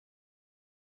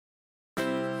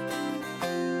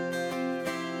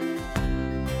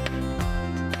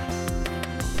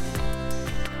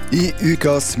I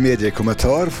ukas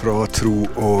mediekommentar fra Tro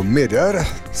og Medier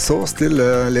så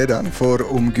stiller lederen for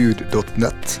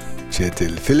omgud.net,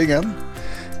 Kjetil Fyllingen,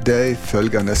 de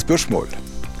følgende spørsmål.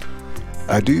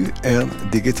 Du en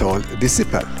digital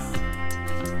disippel?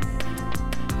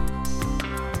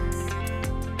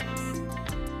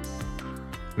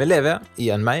 Vi lever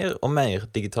i en mer og mer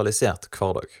digitalisert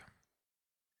hverdag.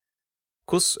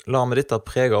 Hvordan lar vi dette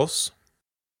prege oss?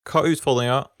 Hva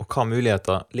utfordringer og hva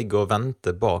muligheter ligger og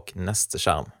venter bak neste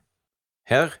skjerm?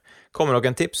 Her kommer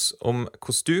noen tips om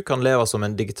hvordan du kan leve som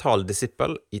en digital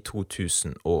disippel i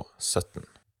 2017.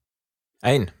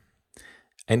 1.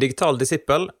 En digital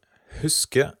disippel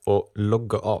husker å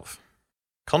logge av.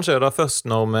 Kanskje det først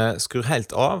når vi skrur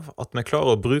helt av at vi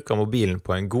klarer å bruke mobilen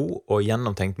på en god og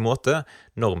gjennomtenkt måte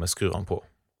når vi skrur den på.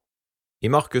 I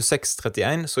Markus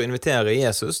 6,31 så inviterer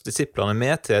Jesus disiplene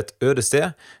med til et øde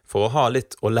sted for å ha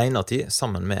litt alenetid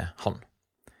sammen med han.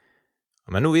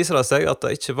 Men nå viser det seg at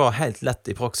det ikke var helt lett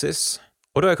i praksis,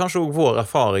 og det kanskje også vår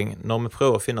erfaring når vi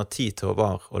prøver å finne tid til å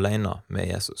være alene med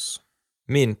Jesus.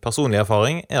 Min personlige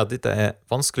erfaring at dette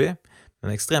vanskelig,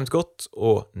 men ekstremt godt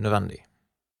og nødvendig.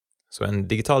 Så en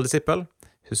digital disippel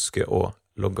husker å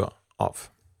logge av.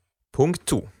 Punkt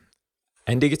 2.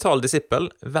 En digital disippel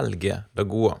velger det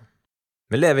gode.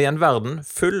 Vi lever i en verden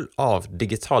full av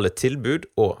digitale tilbud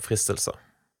og fristelser.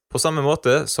 På samme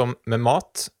måte som med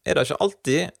mat det ikke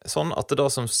alltid sånn at det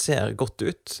som ser godt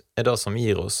ut det som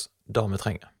gir oss det vi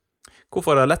trenger.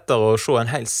 Hvorfor det lettere å se en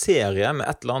hel serie med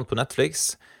et eller annet på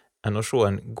Netflix enn å se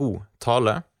en god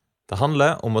tale? Det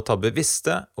handler om å ta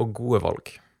bevisste og gode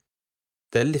valg.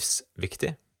 Det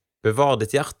livsviktig. Bevar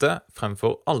ditt hjerte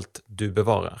fremfor alt du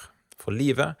bevarer, for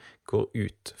livet går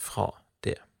ut fra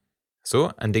det.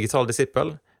 Så en digital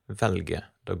disippel velger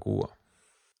det gode.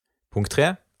 Punkt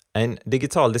 3. En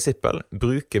digital disippel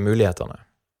bruker mulighetene.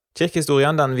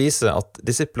 Kirkehistorien den viser at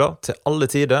disipler til alle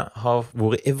tider har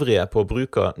vært ivrige på å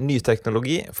bruke ny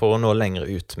teknologi for å nå lenger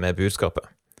ut med budskapet.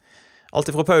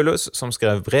 Alt fra Paulus, som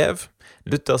skrev brev,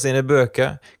 Luther sine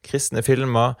bøker, kristne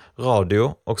filmer,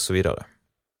 radio osv.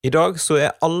 I dag så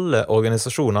alle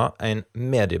organisasjoner en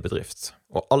mediebedrift,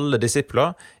 og alle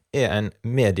disipler en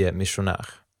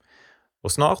mediemisjonær. Og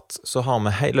snart så har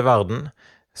vi hele verden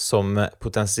som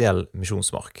potensiell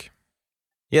misjonsmark.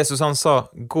 Jesus han sa,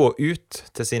 gå ut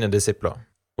til sine disipler.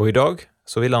 Og i dag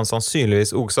så vil han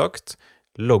sannsynligvis også sagt,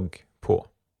 logg på.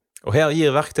 Og her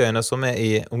gir verktøyene som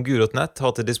i omgud.net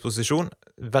har til disposisjon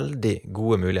veldig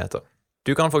gode muligheter.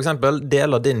 Du kan for eksempel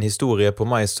dele din historie på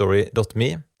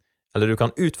mystory.me, eller du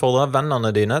kan utfordre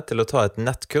vennene dine til å ta et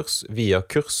nettkurs via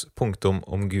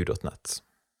kurs.omgud.net.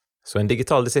 Så en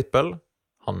digital disippel,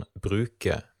 han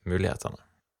bruker mulighetene.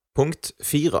 Punkt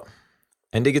 4.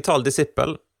 En digital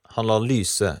disippel, han lar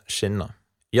lyset skinne.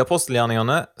 I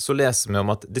apostelgjerningene så leser vi om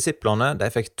at disiplene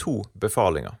de fikk 2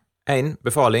 befalinger. En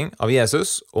befaling av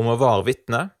Jesus om å være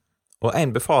vitne, og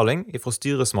en befaling fra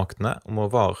styresmaktene om å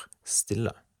være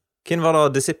stille. Hvem var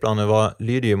det disiplene var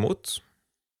lydige mot?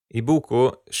 I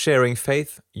boka Sharing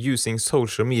Faith Using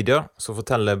Social Media så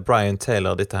forteller Brian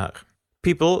Taylor dette her.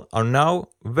 People are now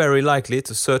very likely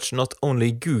to search not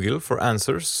only Google for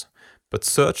answers, but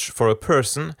search for a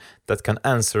person that can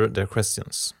answer their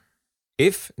questions.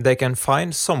 If they can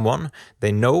find someone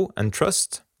they know and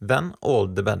trust, then all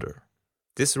the better.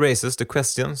 This raises the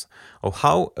questions of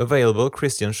how available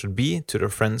Christians should be to their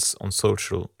friends on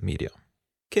social media.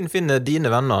 Hvem finner dine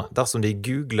venner dersom de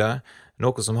googler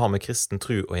noe som har med kristen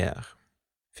tro å gjøre?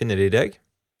 Finner de deg?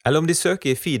 Eller om de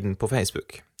søker i feeden på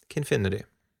Facebook? Hvem finner de?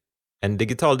 En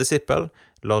digital disippel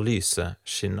lar lyset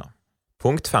skinne.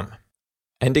 Punkt 5.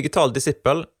 En digital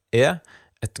disippel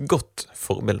et godt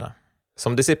forbilde.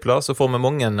 Som disipler så får vi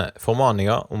mange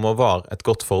formaninger om å være et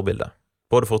godt forbilde,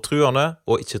 både for truende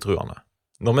og ikke-truende.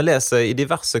 Når vi leser i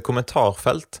diverse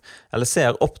kommentarfelt eller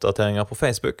ser oppdateringer på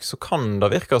Facebook, så kan det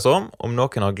virke som om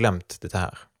noen har glemt dette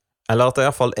her. Eller at det i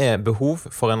hvert fall behov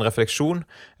for en refleksjon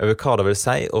over hva det vil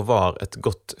si å være et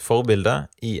godt forbilde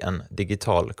i en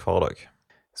digital hverdag.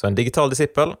 Så en digital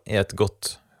disippel et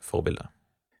godt forbilde.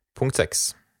 Punkt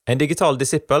 6. En digital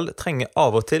disippel trenger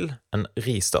av og til en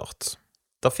restart.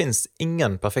 Det finnes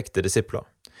ingen perfekte disipler,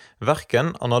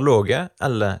 hverken analoge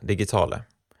eller digitale.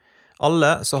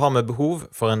 Alle så har vi behov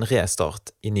for en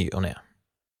restart i ny og ned.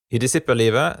 I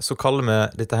disippellivet så kaller vi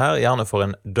dette her gjerne for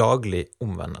en daglig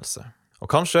omvendelse. Og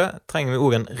kanskje trenger vi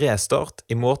også en restart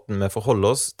i måten vi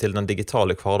forholder oss til den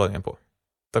digitale hverdagen på.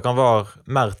 Det kan være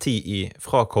mer tid i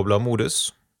frakoblet modus,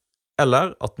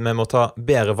 eller at vi må ta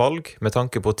bedre valg med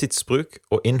tanke på tidsbruk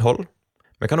og innhold.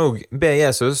 Vi kan også be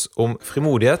Jesus om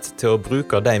frimodighet til å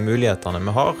bruke de mulighetene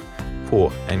vi har på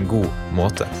en god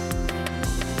måte.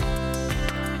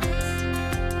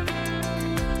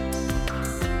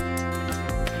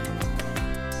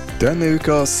 Denne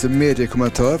ukas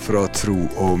mediekommentar fra Tro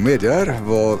og Medier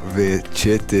var ved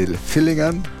Kjetil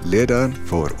Fyllingen, lederen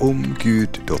for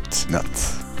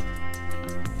omgud.nett.